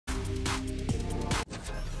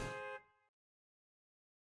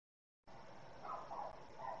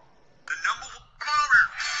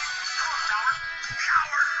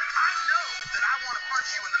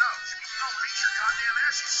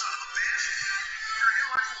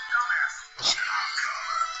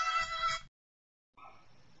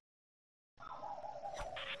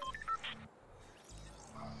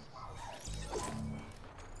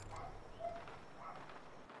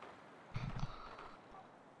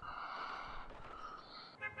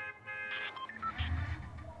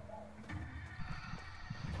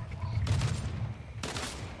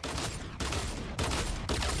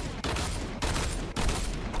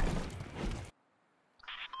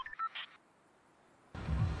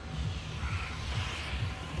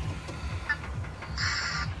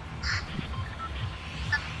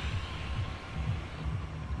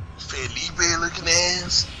Felipe looking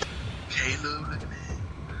ass. Caleb looking ass.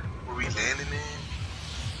 Where we landing in?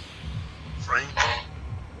 Frank.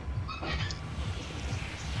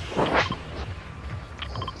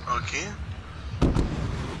 Okay.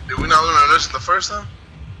 Did we not learn our lesson the first time?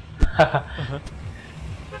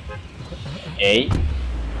 Hey.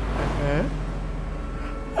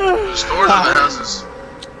 The stores in the houses.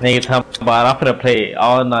 Nigga talking about I'm finna play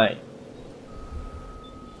all night.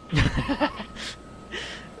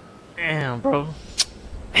 Damn, bro.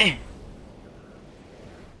 I'm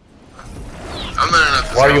learning at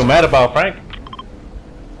the What are you mad about, Frank?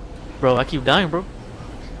 Bro, I keep dying, bro.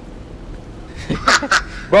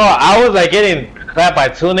 Bro, I was like getting clapped by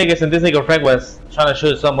 2 niggas and this nigga Frank was trying to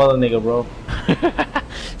shoot some other nigga, bro.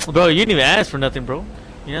 Bro, you didn't even ask for nothing, bro. You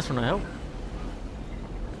didn't ask for no help.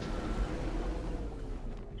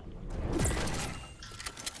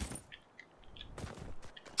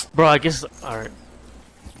 Bro, I guess, alright.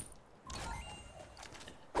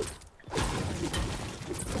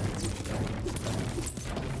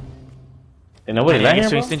 Ain't nobody I lying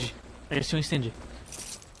guess here, too bro? stingy. I guess too stingy.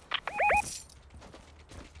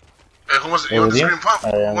 Hey, who wants, Hey, you want with the you? screen pump?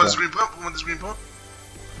 Oh, yeah, Who wants the I'm screen pump? Who wants the screen pump?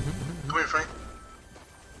 Come here, Frank.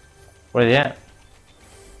 Where they at?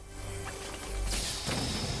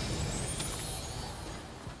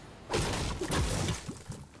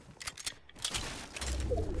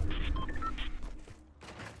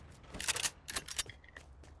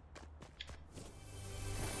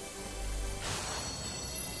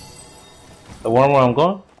 The one where I'm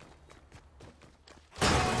going?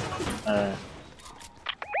 Alright.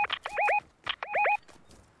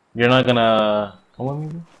 You're not gonna come with me,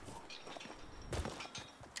 bro?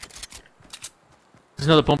 There's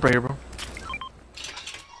another pump right here, bro.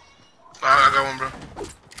 I got one, bro.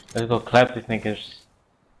 Let's go clap these niggas.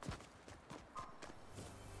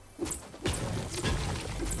 There's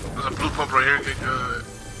a blue pump right here.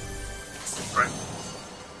 Frank.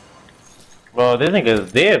 Bro, this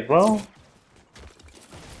nigga's dead, bro.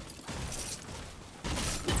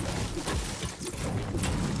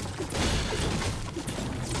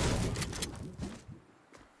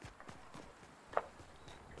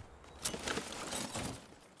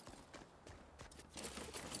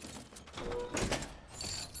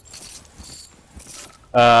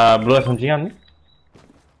 Blue SMG on me?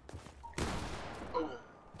 Oh.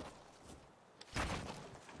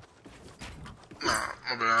 Nah,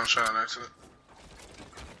 my bad. I was shot on accident.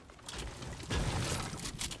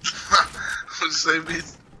 What'd you say,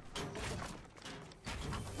 Beats?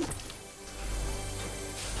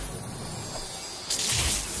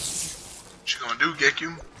 What you gonna do,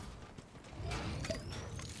 Geku?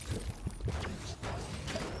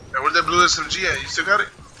 Hey, where's that blue SMG at? You still got it?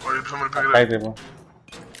 Or did somebody pick it up? Right there, bro.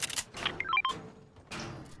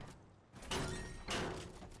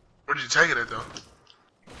 Where did you take it at, though?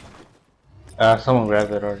 Someone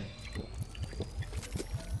grabbed it already.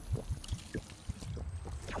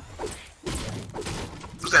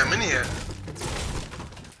 Where's that mini at?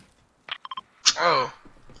 Oh.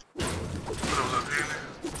 What was up here now?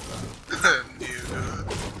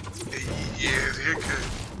 Yeah, his haircut.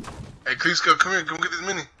 Hey, Klitschko, come here. Come get this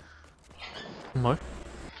mini. What?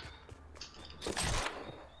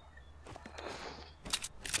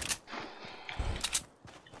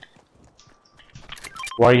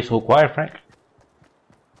 Why are you so quiet, Frank?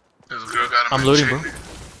 There's a girl got him. I'm looting, bro. chicken.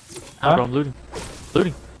 Huh? Bro, I'm looting.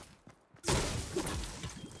 Looting.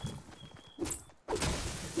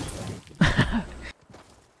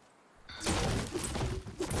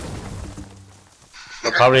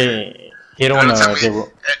 Probably he don't wanna get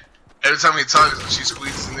Every time he talks, she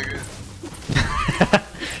squeezes the nigga.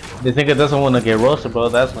 this nigga doesn't wanna get roasted, bro,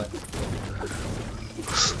 that's why.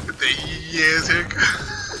 With the ass haircut.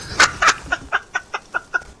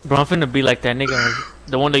 Bro, I'm finna be like that nigga.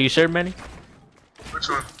 The one that you shared, Manny? Which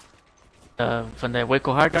one? From that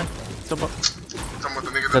Waco hard guy? Talking about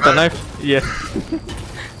the nigga With the knife? Yeah.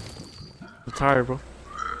 I'm tired, bro.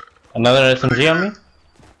 Another SMG on me?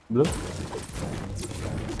 Blue?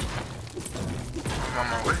 I'm on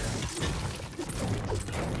my way.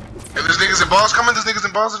 Hey, this nigga niggas in balls coming. There's niggas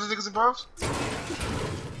in balls. There's niggas in balls.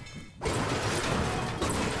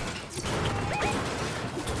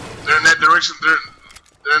 They're in that direction.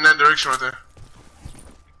 They're in that direction right there.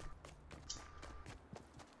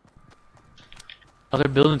 Oh, they're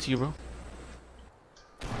building to you, bro.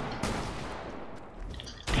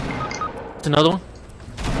 It's another one.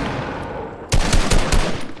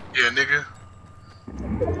 Yeah, nigga.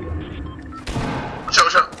 Watch out,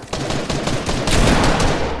 watch out.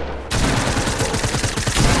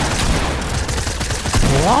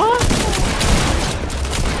 What?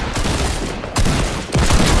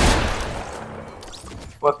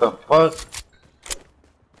 What the fuck?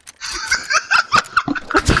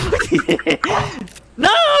 No,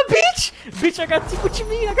 bitch! Bitch, I got two. What you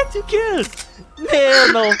mean? I got 2 kills.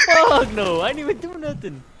 Hell no, fuck no. I didn't even do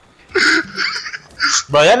nothing.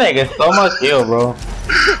 Bro, that nigga so much kill, bro.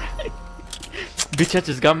 Bitch, I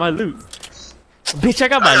just got my loot. Bitch, I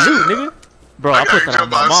got my loot, nigga. Bro, I put that on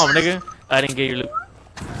my mom, nigga. I didn't get your loot.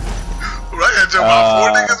 Right, I jumped out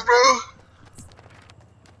 4 niggas, bro.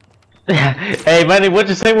 Hey, buddy, what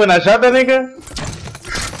you say when I shot that nigga?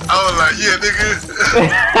 I was like, yeah, nigga.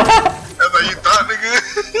 That's how you thought, nigga.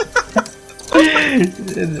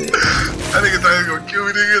 That nigga thought he was gonna kill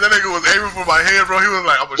me, nigga. That nigga was aiming for my head, bro. He was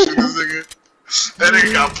like, I'm gonna shoot this nigga. That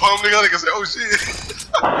nigga got pumped, nigga. That nigga said, oh shit.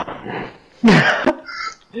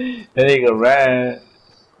 That nigga ran.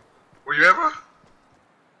 Were you ever?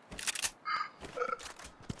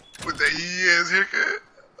 With that ass haircut?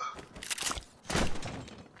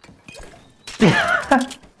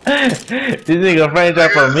 This nigga Frank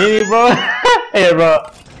drop a mini, bro. Hey, bro.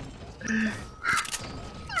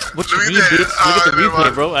 What you mean, bitch? Look at the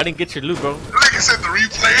replay, bro. I didn't get your loot, bro. Like I said, the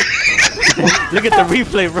replay. Look at the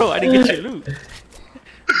replay, bro. I didn't get your loot.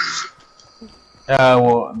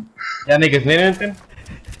 Well, y'all niggas need anything?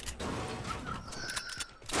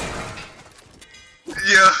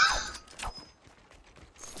 Yeah.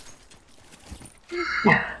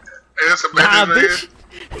 Hey, that's a Nah, bad bitch.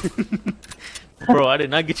 Bro, I did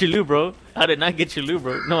not get your loot, bro. I did not get your loot,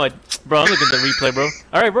 bro. No, bro, I'm looking at the replay, bro.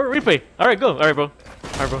 Alright, bro, replay. Alright, go. Alright, bro.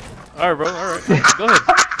 Alright, bro. Alright, bro. Alright. Go ahead.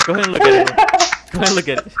 Go ahead and look at it, bro. Go ahead and look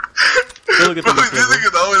at it. Go look at the Bro, replay, this bro.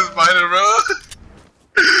 nigga's always fighting, bro.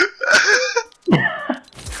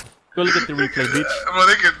 Go look at the replay, bitch. Bro,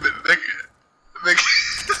 they can.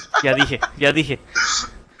 Ya dije. Ya dije.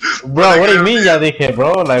 Bro, what do you mean y'all dije,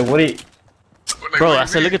 bro? Like, what do you... Bro, I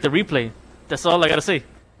said look at the replay. That's all I gotta say.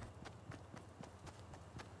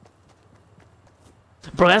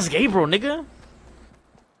 Bro, that's gay, bro, nigga.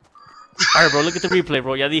 Alright, bro, look at the replay,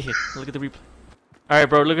 bro. Ya dije. Look at the replay. Alright,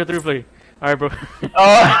 bro, look at the replay. Alright, bro.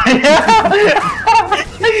 Oh,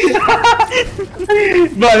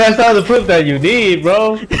 bro, that's all the proof that you need,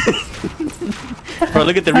 bro. Bro,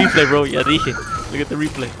 look at the replay, bro. Ya dije. Look at the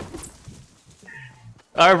replay.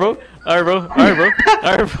 Alright, bro. Alright, bro. Alright, bro.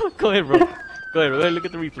 Alright, bro. Go ahead, bro. Go ahead, bro. Look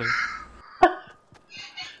at the replay.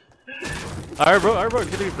 Alright, bro. Alright, bro.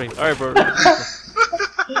 Look at the replay. Alright, bro. Look at the replay.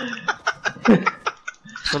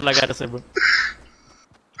 That's all I gotta say, bro.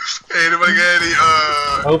 Hey, anybody got any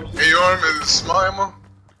Oops. AR and small ammo?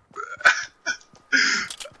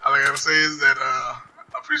 All I gotta say is that I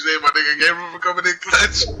appreciate my nigga Gabriel for coming in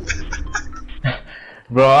clutch.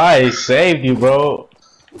 Bro, I saved you, bro.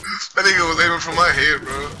 That nigga was aiming for my head,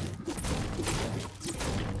 bro.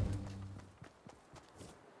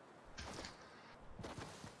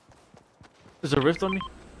 There's a rift on me?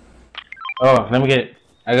 Oh, let me get it.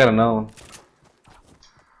 I gotta know.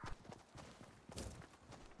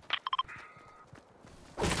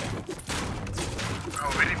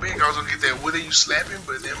 Already big. I was gonna get that wood that you slapping,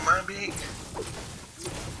 but never mind, big.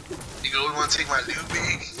 Nigga always wanna take my loot,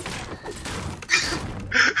 big.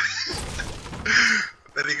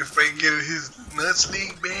 That nigga Frank getting his nuts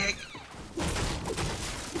league bag.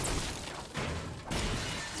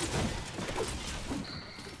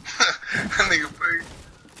 That nigga Frank.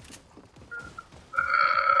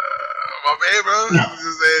 My bad, bro.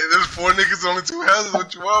 Just say, there's 4 niggas, only 2 houses.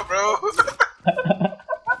 What you want, bro?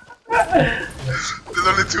 There's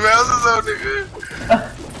only 2 houses, though, nigga.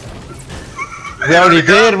 They already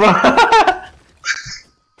did, bro.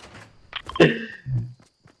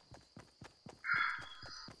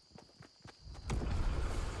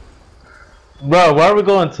 Bro, why are we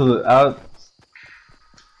going to the out?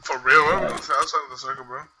 For real, bro. It's outside of the circle,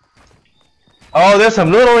 bro. Oh, there's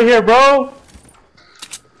some loot over here, bro.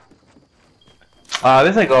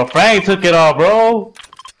 This nigga Frank took it all, bro.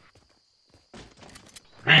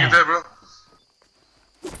 Get that, bro.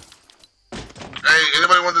 Hey,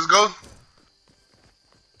 anybody want this gold?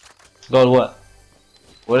 Gold what?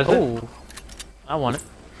 What is it? Oh. I want it.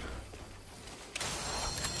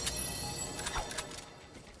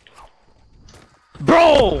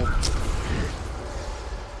 Bro!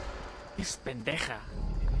 Es pendeja.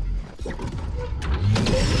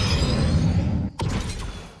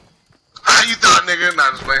 Ah, you thought, nigga?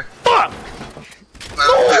 Nah, just playing. Fuck!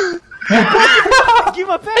 Nah, Give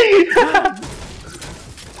my back!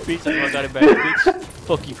 Bitch, I got it back, bitch.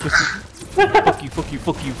 Fuck you, pussy. Fuck you, fuck you,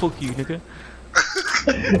 fuck you, fuck you, nigga.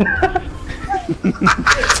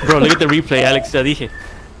 Bro, look at the replay, Alex, ya dije.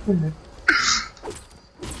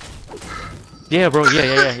 Yeah, bro,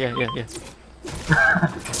 yeah.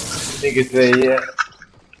 Nigga say yeah.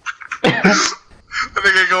 that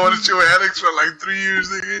nigga going to chill Alex for like 3 years,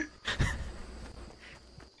 nigga.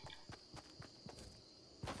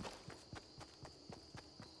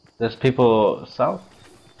 There's people south?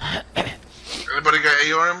 Anybody got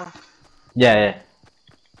AR ammo? Yeah.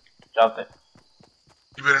 Drop it.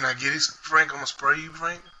 You better not get it, Frank. I'm gonna spray you,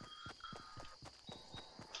 Frank.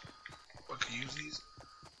 What can you use these?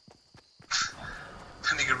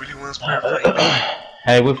 That nigga really wanna spray Frank.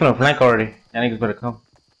 Hey, we're finna flank already. That niggas better come.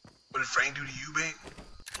 What did Frank do to you, babe?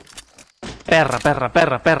 Perra.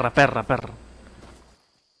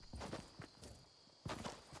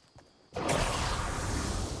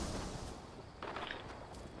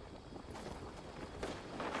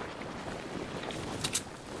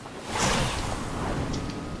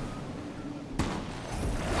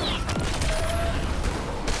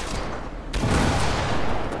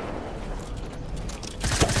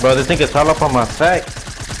 Bro, this nigga's all up on my sack.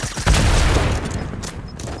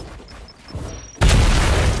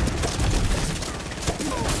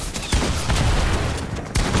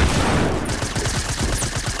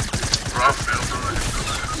 Bro, I failed already.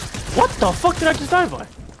 What the fuck did I just die by?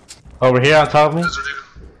 Over here on top of me. That's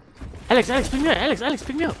ridiculous. Alex, pick me up. Alex,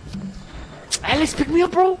 pick me up. Alex, pick me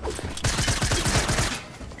up, bro.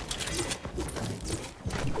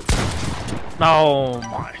 Oh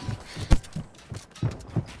my.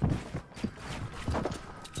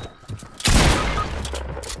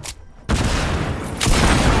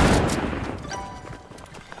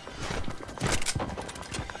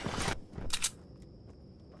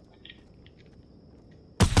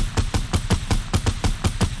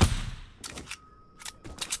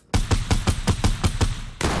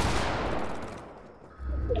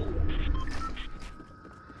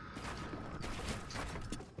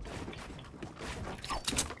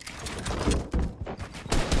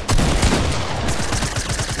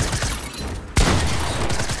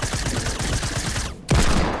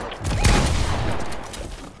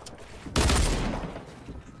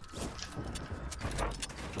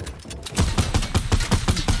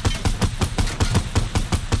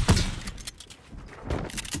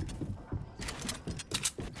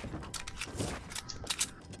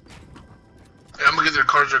 Hey, I'm gonna get their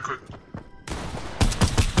cards real quick.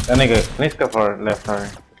 That nigga, let's go for left, sorry.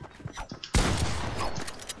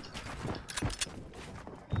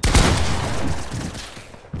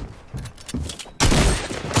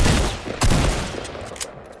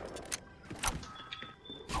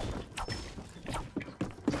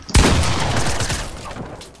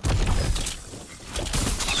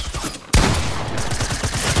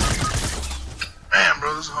 Man,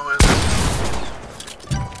 bro, this whole ass.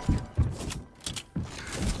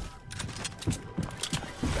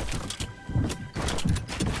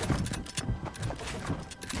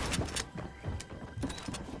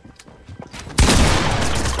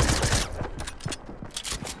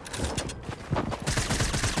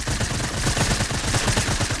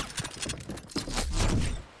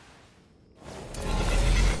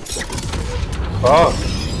 Oh,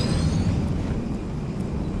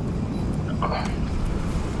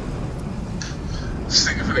 This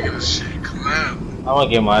nigga finna get his shit clapped. I'm gonna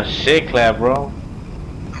get my shit clapped, bro.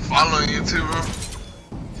 I'm following you too, bro.